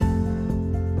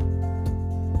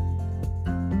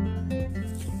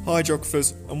Hi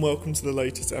geographers, and welcome to the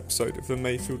latest episode of the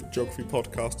Mayfield Geography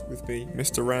Podcast with me,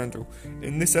 Mr. Randall.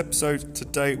 In this episode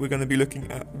today we're going to be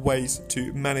looking at ways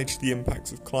to manage the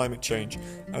impacts of climate change,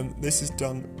 and this is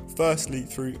done firstly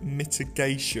through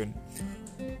mitigation.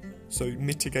 So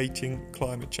mitigating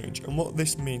climate change, and what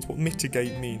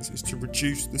mitigate means is to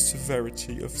reduce the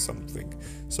severity of something.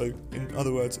 So in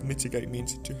other words, mitigate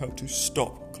means to help to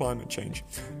stop climate change,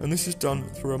 and this is done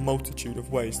through a multitude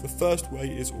of ways. The first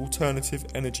way is alternative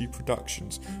energy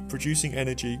productions, producing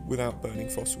energy without burning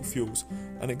fossil fuels.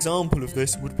 An example of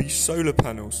this would be solar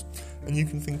panels, and you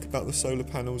can think about the solar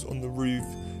panels on the roof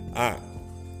at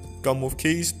Gunwharf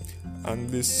Quays, and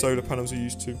these solar panels are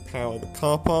used to power the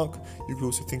car park. You could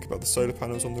also think about the solar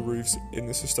panels on the roofs in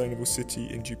the sustainable city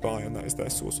in Dubai, and that is their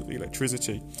source of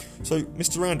electricity. So,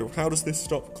 Mr. Randall, how does this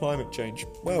stop climate change?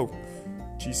 Well,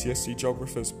 GCSE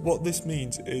geographers, what this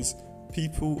means is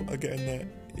people are getting their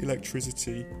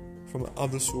electricity from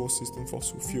other sources than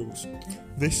fossil fuels.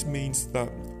 This means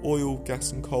that oil,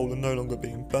 gas and coal are no longer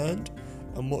being burned,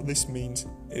 and what this means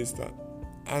is that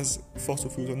as fossil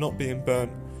fuels are not being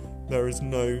burned, there is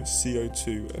no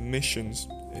CO2 emissions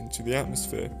into the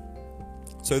atmosphere.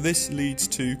 So this leads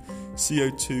to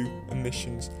CO2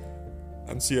 emissions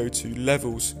and CO2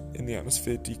 levels in the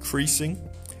atmosphere decreasing.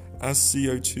 As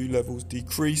CO2 levels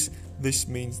decrease, this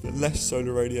means that less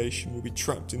solar radiation will be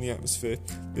trapped in the atmosphere.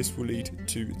 This will lead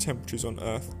to temperatures on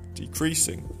Earth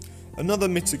decreasing. Another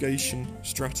mitigation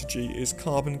strategy is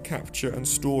carbon capture and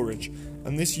storage,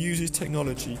 and this uses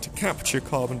technology to capture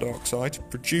carbon dioxide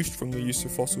produced from the use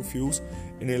of fossil fuels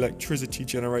in electricity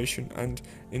generation and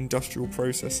industrial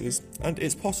processes, and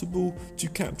it's possible to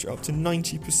capture up to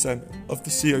 90% of the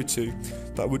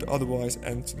CO2 that would otherwise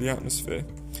enter the atmosphere.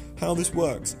 How this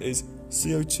works is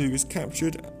CO2 is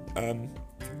captured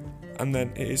and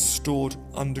then it is stored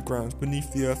underground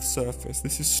beneath the Earth's surface.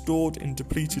 This is stored in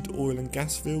depleted oil and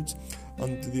gas fields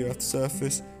under the Earth's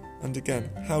surface. And again,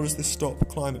 how does this stop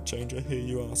climate change, I hear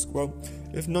you ask? Well,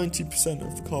 if 90%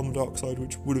 of the carbon dioxide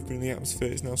which would have been in the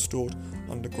atmosphere is now stored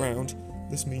underground,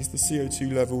 this means the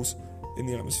CO2 levels in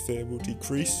the atmosphere will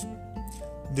decrease.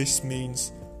 This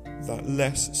means that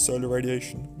less solar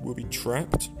radiation will be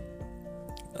trapped,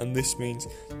 and this means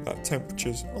that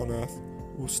temperatures on Earth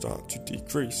will start to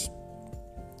decrease.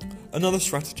 Another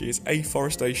strategy is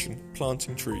afforestation,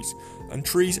 planting trees, and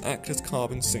trees act as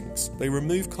carbon sinks. They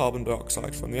remove carbon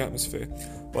dioxide from the atmosphere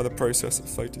by the process of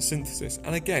photosynthesis,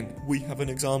 and again we have an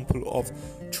example of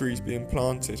trees being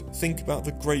planted. Think about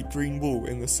the Great Green Wall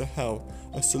in the Sahel,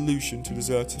 a solution to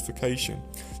desertification.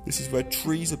 This is where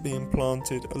trees are being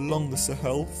planted along the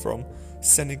Sahel from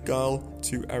Senegal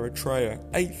to Eritrea,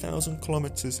 8,000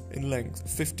 kilometres in length,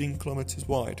 15 kilometres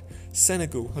wide.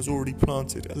 Senegal has already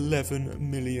planted 11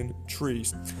 million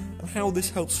trees. And how this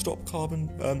helps stop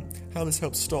climate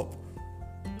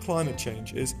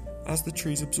change is as the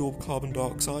trees absorb carbon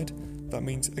dioxide, that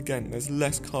means again there's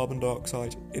less carbon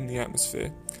dioxide in the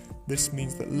atmosphere. This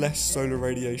means that less solar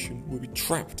radiation will be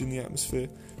trapped in the atmosphere.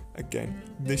 Again,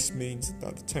 this means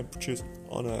that the temperatures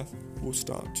on Earth will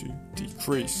start to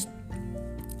decrease.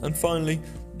 And finally,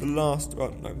 the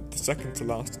second to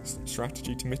last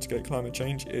strategy to mitigate climate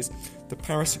change is the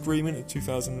Paris Agreement in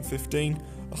 2015.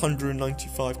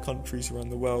 195 countries around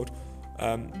the world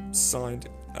signed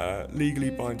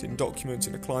legally binding documents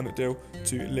in a climate deal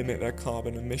to limit their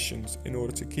carbon emissions in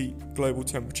order to keep global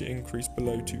temperature increase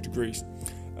below 2 degrees.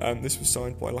 This was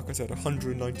signed by, like I said,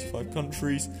 195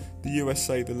 countries. The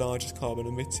USA, the largest carbon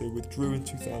emitter, withdrew in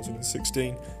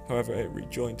 2016. However, it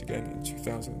rejoined again in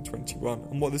 2021.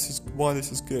 And why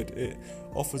this is good, it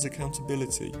offers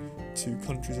accountability to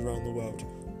countries around the world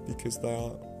because they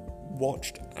are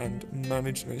watched and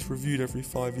managed, and it's reviewed every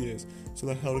 5 years. So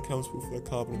they're held accountable for their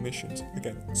carbon emissions.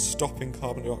 Again, stopping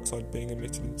carbon dioxide being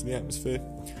emitted into the atmosphere.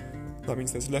 That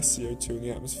means there's less CO2 in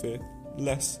the atmosphere,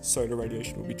 less solar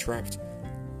radiation will be trapped.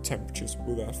 Temperatures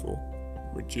will therefore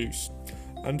reduce.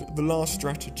 And the last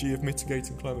strategy of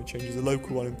mitigating climate change is a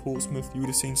local one in Portsmouth. You would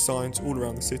have seen signs all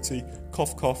around the city: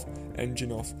 cough cough,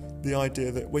 engine off. The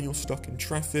idea that when you're stuck in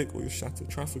traffic or you're sat at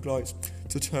traffic lights,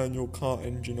 to turn your car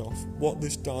engine off. What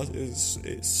this does is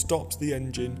it stops the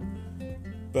engine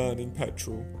burning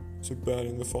petrol, so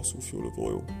burning the fossil fuel of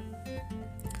oil.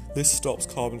 This stops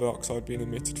carbon dioxide being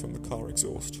emitted from the car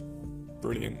exhaust.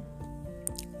 Brilliant.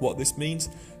 What this means: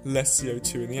 less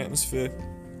CO2 in the atmosphere,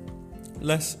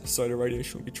 less solar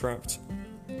radiation will be trapped,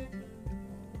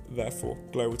 therefore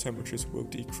global temperatures will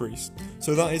decrease.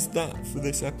 So that is that for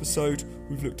this episode.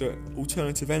 We've looked at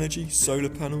alternative energy, solar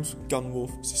panels,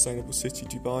 Gunwharf, sustainable city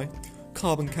Dubai,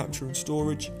 carbon capture and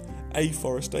storage,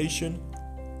 afforestation,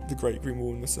 the Great Green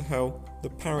Wall in the Sahel, the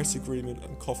Paris Agreement,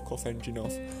 and Cough Cough Engine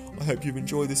Off. I hope you've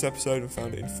enjoyed this episode and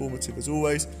found it informative as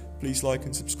always. Please like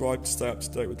and subscribe to stay up to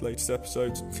date with latest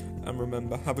episodes. And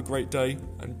remember, have a great day,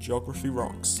 and geography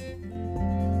rocks.